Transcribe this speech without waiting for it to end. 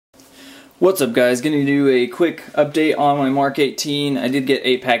What's up, guys? Gonna do a quick update on my Mark 18. I did get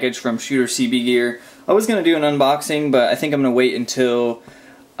a package from Shooter CB Gear. I was gonna do an unboxing, but I think I'm gonna wait until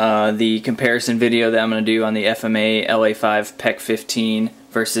the comparison video that I'm gonna do on the FMA LA-5 PEQ-15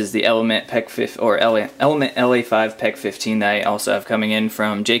 versus the Element Element LA-5 PEQ-15 that I also have coming in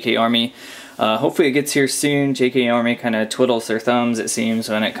from JK Army. Hopefully it gets here soon. JK Army kind of twiddles their thumbs, it seems,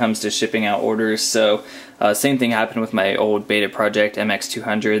 when it comes to shipping out orders. So same thing happened with my old beta project,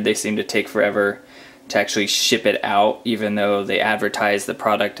 MX200. They seem to take forever to actually ship it out, even though they advertise the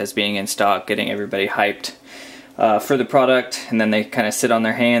product as being in stock, getting everybody hyped for the product, and then they kind of sit on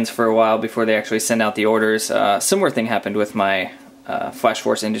their hands for a while before they actually send out the orders. Similar thing happened with my Flash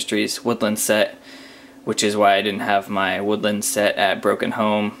Force Industries Woodland set, which is why I didn't have my Woodland set at Broken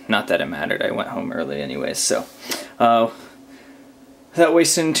Home. Not that it mattered, I went home early anyways. So without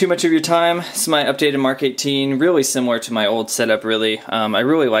wasting too much of your time, this is my updated Mark 18, really similar to my old setup really. I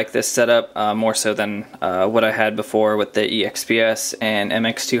really like this setup more so than what I had before with the EXPS and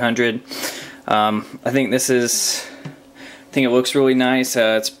MX200. I think it looks really nice.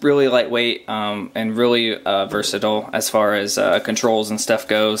 It's really lightweight and really versatile as far as controls and stuff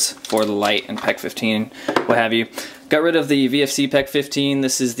goes for the light and PEQ-15, what have you. Got rid of the VFC PEQ-15.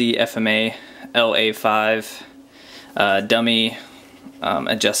 This is the FMA LA-5 dummy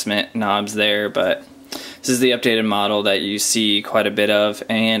adjustment knobs there, but this is the updated model that you see quite a bit of,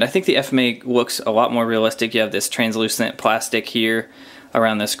 and I think the FMA looks a lot more realistic. You have this translucent plastic here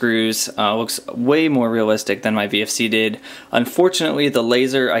around the screws. Looks way more realistic than my VFC did. Unfortunately, the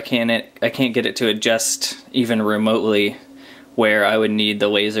laser, I can't get it to adjust even remotely where I would need the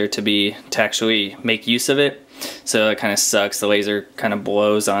laser to actually make use of it. So it kind of sucks. The laser kind of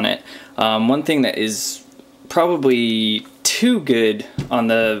blows on it. One thing that is probably too good on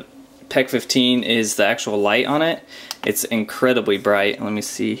the PEQ-15 is the actual light on it. It's incredibly bright. Let me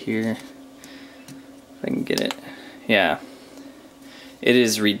see here if I can get it. Yeah. It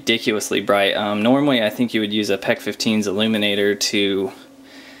is ridiculously bright. Normally I think you would use a PEQ-15's illuminator to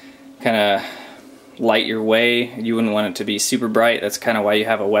kind of light your way. You wouldn't want it to be super bright. That's kind of why you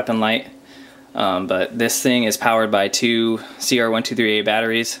have a weapon light. But this thing is powered by two CR123A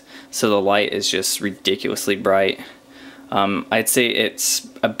batteries, so the light is just ridiculously bright. I'd say it's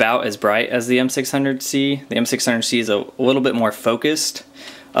about as bright as the M600C. The M600C is a little bit more focused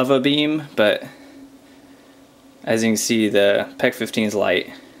of a beam, but as you can see, the PEQ-15's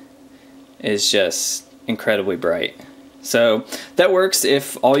light is just incredibly bright. So that works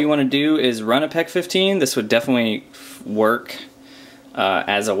if all you want to do is run a PEQ-15. This would definitely work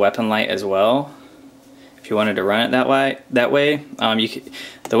as a weapon light as well. If you wanted to run it that way,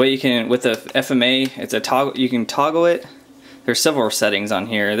 the way you can with the FMA, it's a toggle. You can toggle it. There's several settings on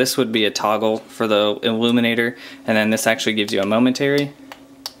here. This would be a toggle for the illuminator, and then this actually gives you a momentary,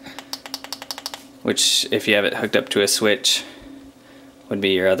 which if you have it hooked up to a switch would be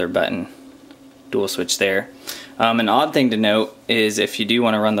your other button, dual switch there. An odd thing to note is if you do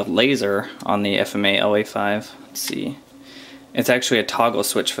want to run the laser on the FMA LA-5, let's see, it's actually a toggle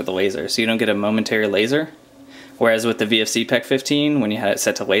switch for the laser, so you don't get a momentary laser. Whereas with the VFC PEQ-15, when you had it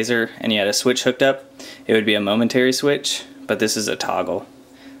set to laser and you had a switch hooked up, it would be a momentary switch, but this is a toggle,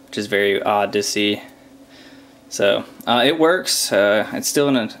 which is very odd to see. So it works. It's still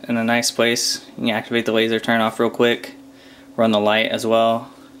in a nice place. You can activate the laser, turn it off real quick, run the light as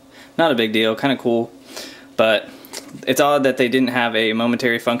well. Not a big deal, kind of cool. But it's odd that they didn't have a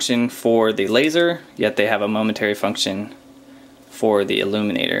momentary function for the laser, yet they have a momentary function for the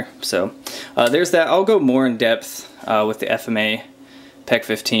illuminator. So there's that. I'll go more in depth with the FMA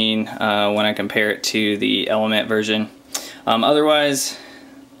PEQ-15 when I compare it to the Element version. Otherwise,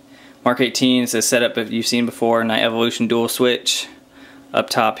 Mark 18 is a setup that you've seen before, Night Evolution dual switch up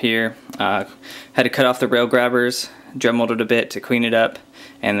top here. Had to cut off the rail grabbers, dremeled it a bit to clean it up,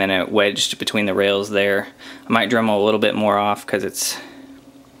 and then it wedged between the rails there. I might dremel a little bit more off because it's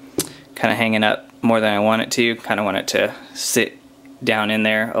kind of hanging up more than I want it to. Kind of want it to sit down in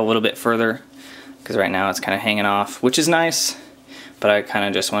there a little bit further, because right now it's kind of hanging off, which is nice, but I kind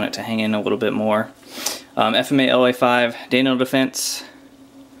of just want it to hang in a little bit more. FMA LA-5 Daniel Defense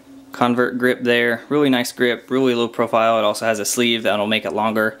convert grip there, really nice grip, really low profile. It also has a sleeve that'll make it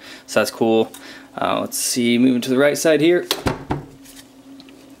longer, so that's cool. Let's see, moving to the right side here,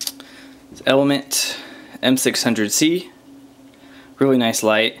 it's Element M600C, really nice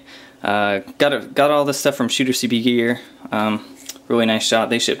light. Got all this stuff from Shooter CB Gear. Really nice shot.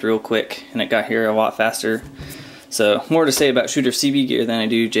 They shipped real quick and it got here a lot faster. So more to say about Shooter CB Gear than I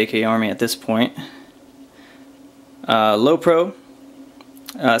do JK Army at this point. Low Pro.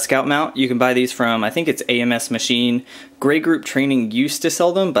 scout mount. You can buy these from, I think it's AMS Machine. Gray Group Training used to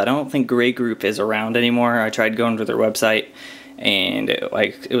sell them, but I don't think Gray Group is around anymore. I tried going to their website and it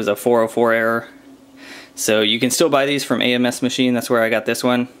was a 404 error. So you can still buy these from AMS Machine. That's where I got this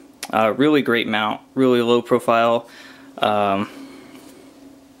one. Really great mount, really low profile.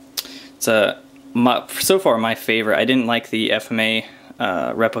 It's so far my favorite. I didn't like the FMA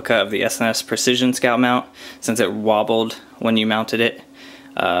replica of the SNS Precision Scout mount since it wobbled when you mounted it.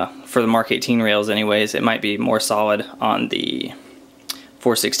 For the Mark 18 rails anyways, it might be more solid on the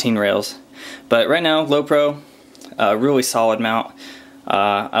 416 rails. But right now, low pro, really solid mount.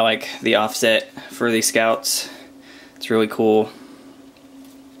 I like the offset for these Scouts. It's really cool.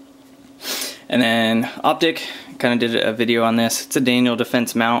 And then optic, kind of did a video on this. It's a Daniel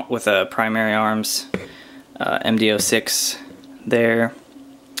Defense mount with a primary arms, MD06 there.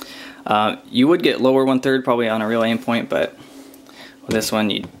 You would get lower 1/3 probably on a real aim point, but with this one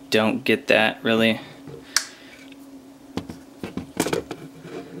you don't get that really.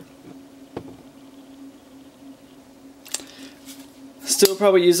 Still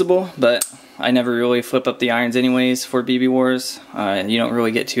probably usable, but I never really flip up the irons anyways for BB Wars. You don't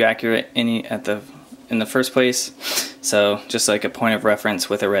really get too accurate in the first place, so just like a point of reference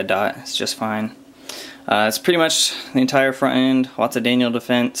with a red dot, it's just fine. It's pretty much the entire front end, lots of Daniel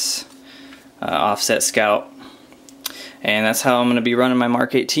Defense, offset Scout, and that's how I'm going to be running my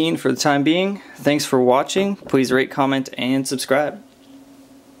Mark 18 for the time being. Thanks for watching. Please rate, comment, and subscribe.